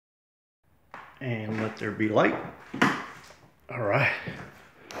and let there be light. All right.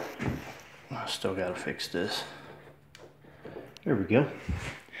 I still gotta fix this. There we go.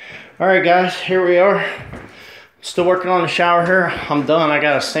 All right, guys, here we are. Still working on the shower here. I'm done. I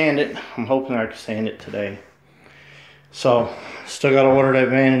gotta sand it. I'm hoping I can sand it today. So, still gotta order that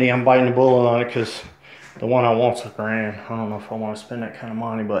vanity. I'm biting the bullet on it because the one I want's $1,000. I don't know if I want to spend that kind of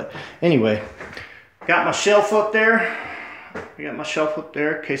money, but anyway, got my shelf up there. I got my shelf up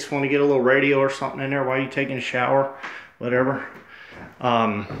there in case you want to get a little radio or something in there while you're taking a shower, whatever.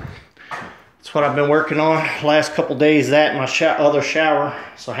 That's what I've been working on last couple days. That and my other shower.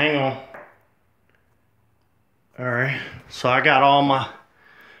 So hang on. All right. So I got all my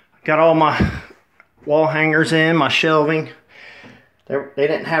wall hangers in, my shelving. They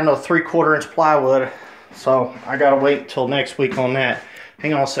didn't have no 3/4 inch plywood, so I gotta wait until next week on that.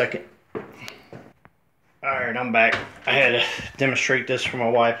 Hang on a second. All right, I'm back. I had to demonstrate this for my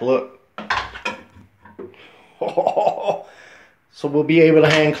wife. Look. Oh, so we'll be able to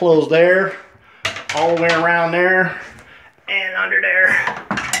hang clothes there, all the way around there, and under there.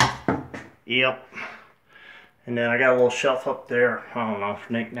 Yep. And then I got a little shelf up there. I don't know,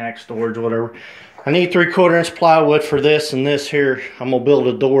 for knick-knack storage or whatever. I need 3/4 inch plywood for this and this here. I'm gonna build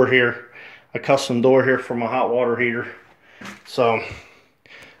a door here, a custom door here for my hot water heater. So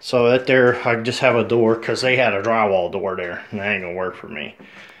that there, I just have a door because they had a drywall door there, and that ain't gonna work for me.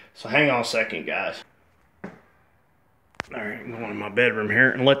 So hang on a second, guys. All right, I'm going to my bedroom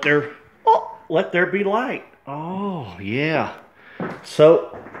here and let there be light. Oh yeah.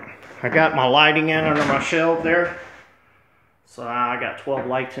 So I got my lighting in under my shelf there. So I got 12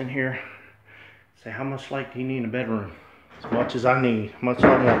 lights in here. Say, how much light do you need in a bedroom? As much as I need, as much as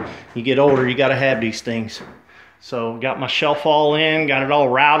I want. You get older, you gotta have these things. So got my shelf all in, got it all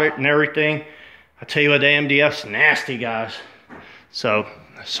routed and everything. I tell you what, the MDF's nasty, guys. So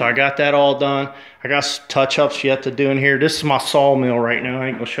I got that all done. I got some touch-ups yet to do in here. This is my sawmill right now. I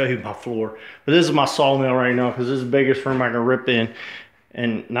ain't gonna show you my floor, but this is my sawmill right now because this is the biggest room I can rip in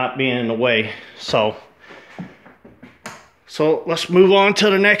and not being in the way. So let's move on to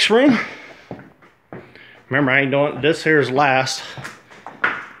the next room. Remember, I ain't doing this. Here's last.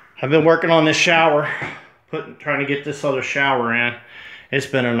 I've been working on this shower, trying to get this other shower in. It's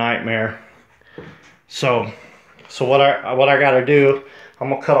been a nightmare. So what I gotta do, I'm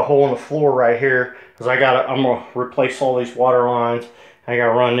gonna cut a hole in the floor right here because I'm gonna replace all these water lines. I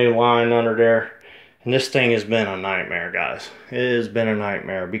gotta run a new line under there. And this thing has been a nightmare, guys. It has been a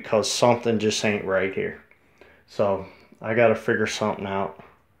nightmare because something just ain't right here. So I gotta figure something out.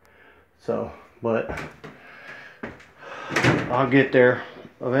 So, but I'll get there.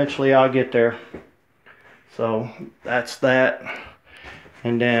 Eventually I'll get there. So that's that.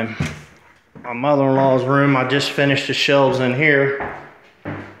 And then my mother-in-law's room, I just finished the shelves in here.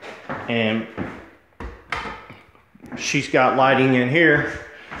 And she's got lighting in here.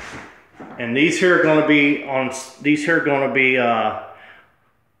 And these here are going to be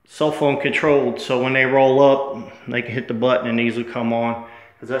cell phone controlled. So when they roll up, they can hit the button and these will come on.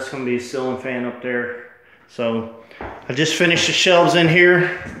 Because that's going to be a ceiling fan up there. So I just finished the shelves in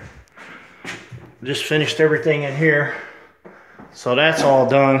here. Just finished everything in here. So that's all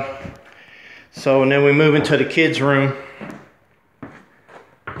done. So and then we move into the kids' room.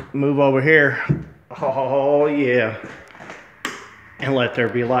 Move over here. Oh yeah. And let there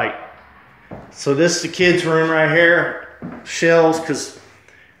be light. So this is the kids' room right here. Shelves, because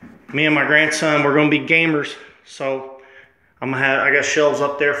me and my grandson, we're gonna be gamers. So I got shelves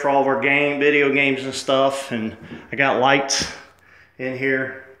up there for all of our video games and stuff, and I got lights in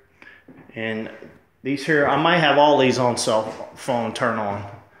here. And these here, I might have all these on cell phone turn on.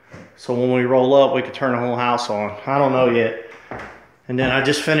 So when we roll up, we can turn the whole house on. I don't know yet. And then I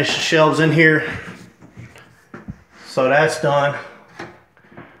just finished the shelves in here. So that's done.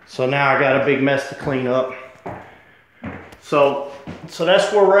 So now I got a big mess to clean up. So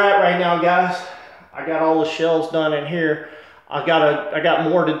that's where we're at right now, guys. I got all the shelves done in here. I got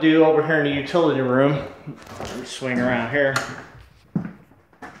more to do over here in the utility room. Let me swing around here.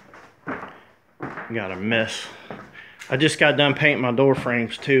 Got a mess. I just got done painting my door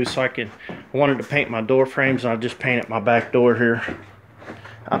frames too, so I wanted to paint my door frames, and I just painted my back door here.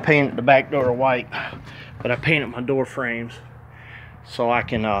 I painted the back door white, but I painted my door frames so I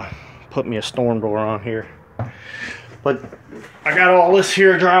can put me a storm door on here. But I got all this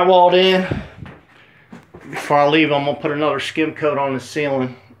here drywalled in. Before I leave, I'm gonna put another skim coat on the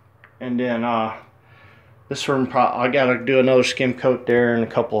ceiling, and then this room, I gotta do another skim coat there and a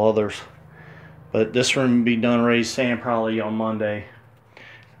couple others. But this room will be done raised sand probably on Monday.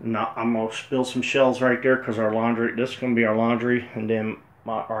 And I'm gonna build some shelves right there because our laundry, this is gonna be our laundry, and then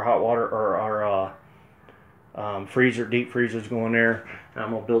our hot water or our freezer, deep freezer's going there. And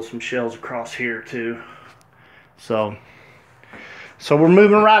I'm gonna build some shelves across here too. So we're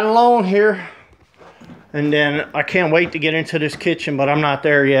moving right along here. And then I can't wait to get into this kitchen, but I'm not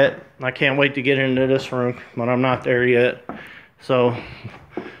there yet. I can't wait to get into this room, but I'm not there yet. So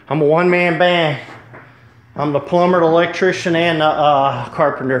I'm a one-man band. I'm the plumber, the electrician, and the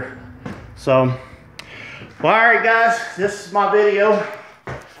carpenter. So, well, all right, guys, this is my video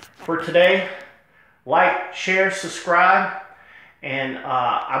for today. Like, share, subscribe. And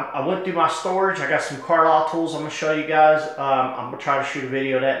I went through my storage. I got some Carlisle tools I'm going to show you guys. I'm going to try to shoot a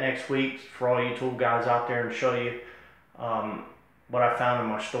video of that next week for all you tool guys out there and show you what I found in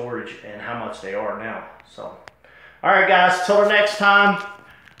my storage and how much they are now. So, all right, guys, till the next time,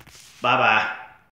 bye-bye.